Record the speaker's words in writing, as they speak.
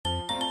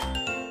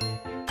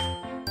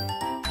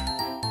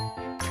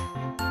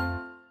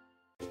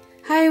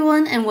Hi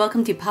everyone and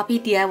welcome to Poppy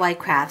DIY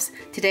Crafts.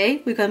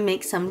 Today we're going to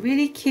make some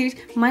really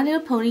cute My Little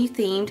Pony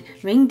themed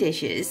ring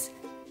dishes.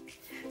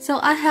 So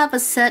I have a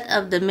set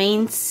of the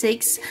main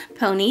 6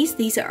 ponies.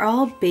 These are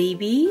all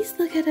babies.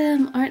 Look at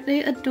them. Aren't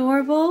they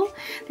adorable?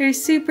 They're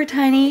super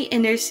tiny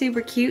and they're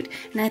super cute,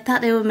 and I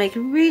thought they would make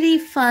really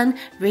fun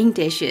ring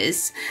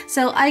dishes.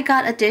 So I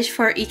got a dish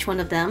for each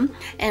one of them,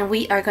 and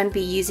we are going to be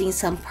using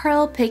some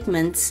pearl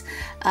pigments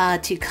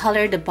to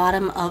color the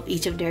bottom of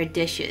each of their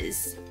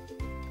dishes.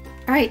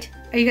 Alright,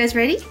 are you guys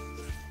ready?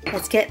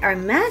 Let's get our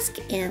mask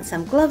and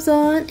some gloves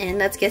on and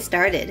let's get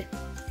started.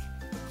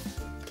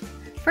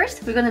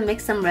 First, we're going to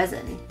mix some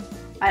resin.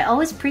 I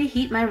always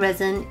preheat my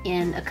resin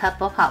in a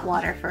cup of hot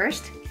water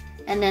first,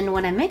 and then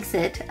when I mix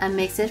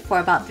it for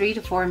about 3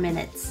 to 4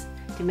 minutes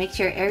to make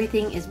sure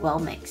everything is well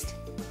mixed.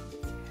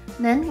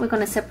 Then we're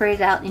going to separate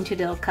it out into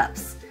little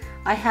cups.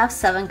 I have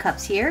 7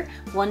 cups here,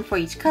 1 for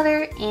each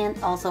color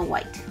and also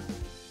white.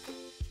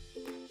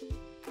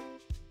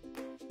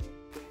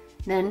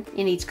 Then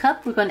in each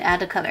cup we're going to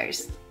add the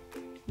colors.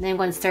 Then we're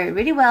going to stir it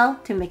really well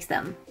to mix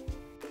them.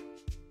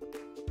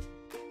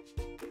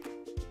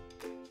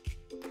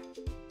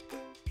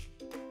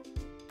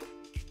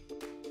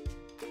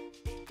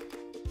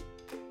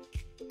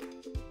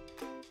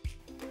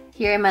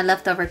 Here in my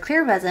leftover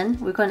clear resin,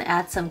 we're going to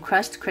add some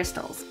crushed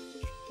crystals.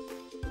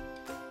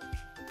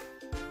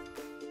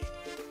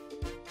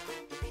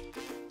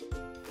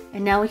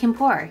 And now we can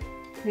pour.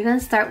 We're going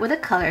to start with the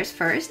colors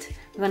first.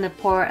 We're going to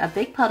pour a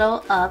big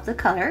puddle of the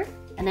color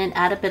and then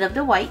add a bit of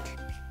the white.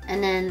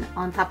 And then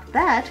on top of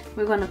that,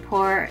 we're going to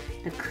pour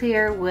the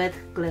clear with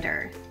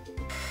glitter.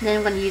 Then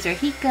we're going to use our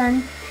heat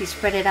gun to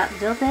spread it out a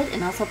little bit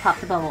and also pop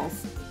the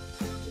bubbles.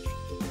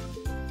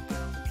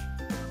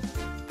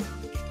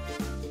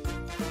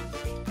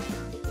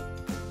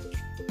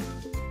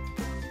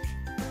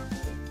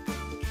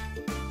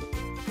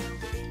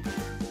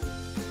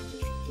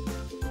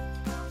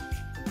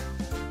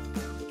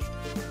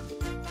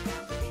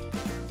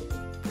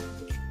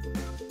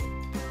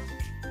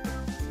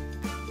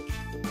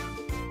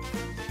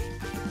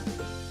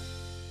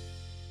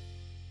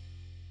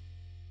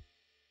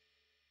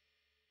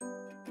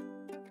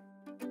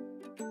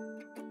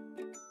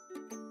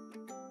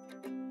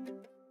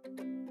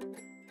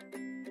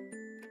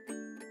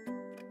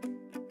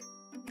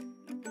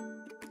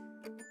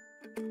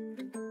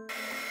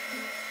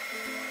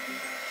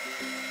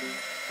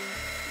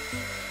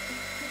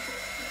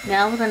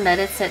 Now we're going to let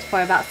it sit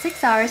for about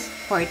 6 hours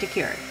for it to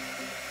cure.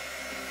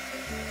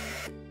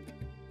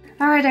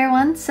 Alright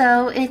everyone,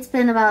 so it's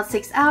been about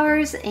 6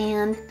 hours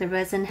and the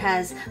resin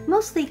has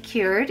mostly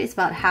cured. It's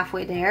about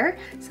halfway there.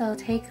 So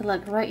take a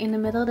look, right in the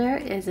middle there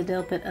is a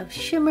little bit of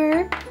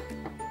shimmer.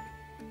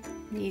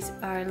 These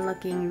are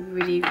looking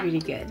really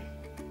good.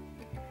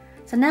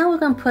 So now we're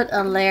going to put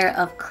a layer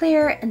of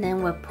clear and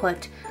then we'll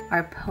put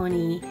our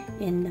pony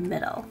in the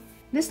middle.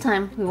 This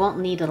time we won't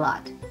need a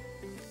lot.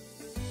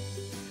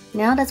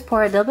 Now let's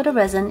pour a little bit of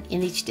resin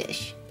in each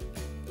dish.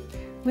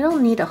 We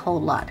don't need a whole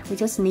lot, we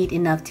just need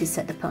enough to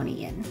set the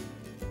pony in.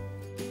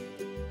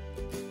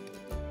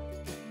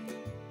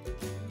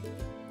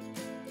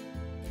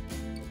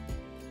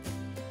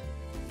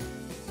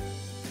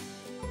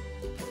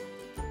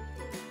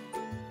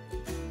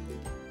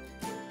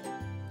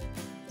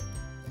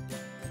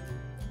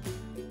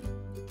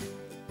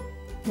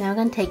 Now I'm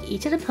going to take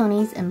each of the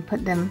ponies and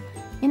put them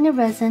in the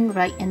resin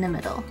right in the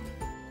middle.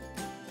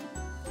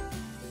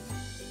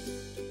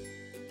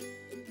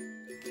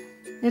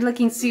 They're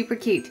looking super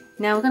cute.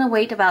 Now we're going to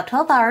wait about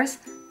 12 hours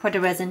for the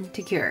resin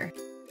to cure.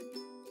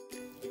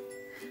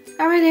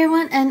 Alright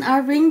everyone, and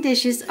our ring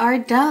dishes are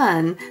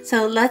done.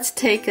 So let's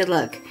take a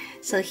look.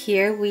 So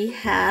here we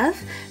have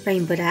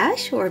Rainbow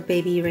Dash or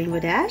Baby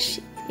Rainbow Dash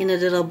in a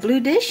little blue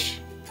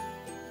dish.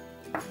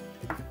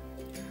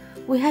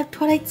 We have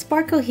Twilight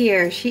Sparkle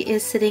here. She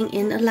is sitting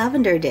in a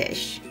lavender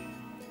dish.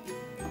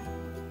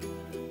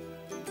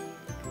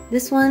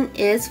 This one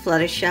is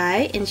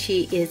Fluttershy and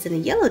she is in a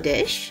yellow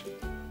dish.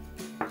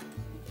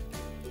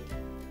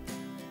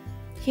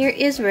 Here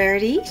is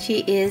Rarity, she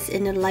is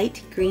in a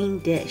light green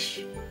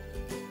dish.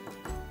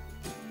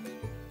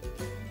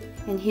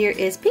 And here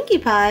is Pinkie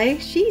Pie,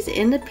 she's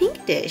in the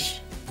pink dish.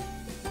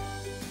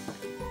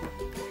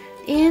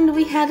 And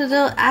we had a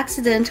little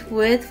accident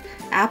with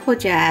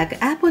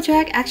Applejack.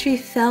 Applejack actually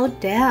fell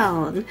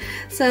down.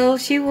 So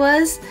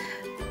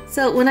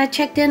when I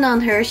checked in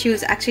on her, she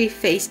was actually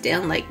face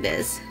down like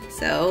this.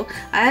 So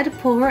I had to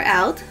pull her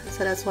out,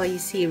 so that's why you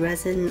see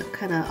resin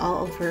kind of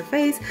all over her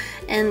face,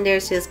 and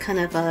there's just kind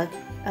of a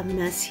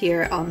mess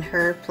here on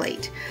her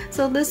plate.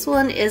 So this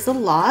one is a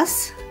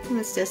loss.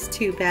 It's just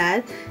too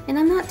bad, and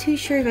I'm not too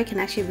sure if I can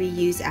actually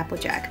reuse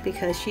Applejack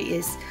because she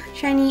is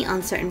shiny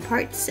on certain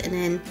parts and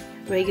then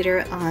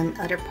regular on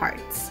other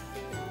parts.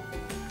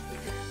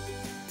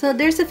 So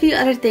there's a few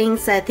other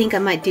things that I think I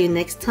might do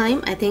next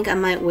time. I think I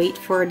might wait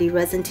for the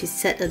resin to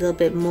set a little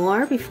bit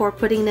more before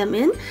putting them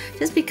in,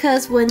 just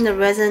because when the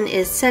resin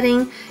is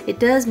setting, it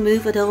does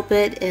move a little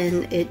bit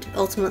and it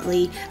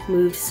ultimately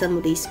moves some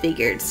of these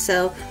figures.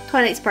 So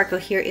Twilight Sparkle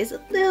here is a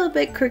little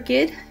bit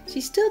crooked.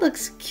 She still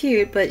looks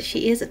cute, but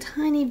she is a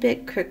tiny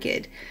bit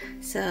crooked.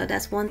 So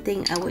that's one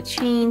thing I would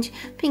change.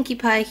 Pinkie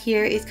Pie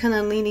here is kind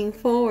of leaning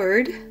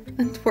forward,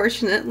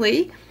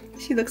 unfortunately.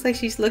 She looks like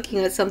she's looking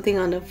at something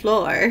on the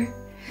floor.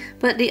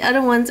 But the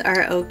other ones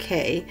are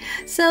okay.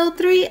 So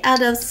 3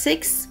 out of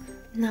 6,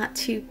 not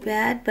too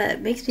bad,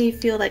 but makes me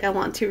feel like I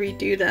want to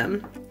redo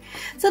them.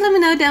 So let me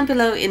know down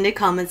below in the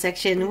comment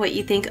section what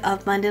you think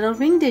of my little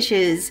ring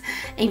dishes.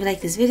 And if you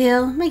like this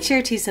video, make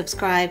sure to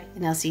subscribe,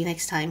 and I'll see you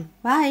next time.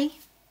 Bye!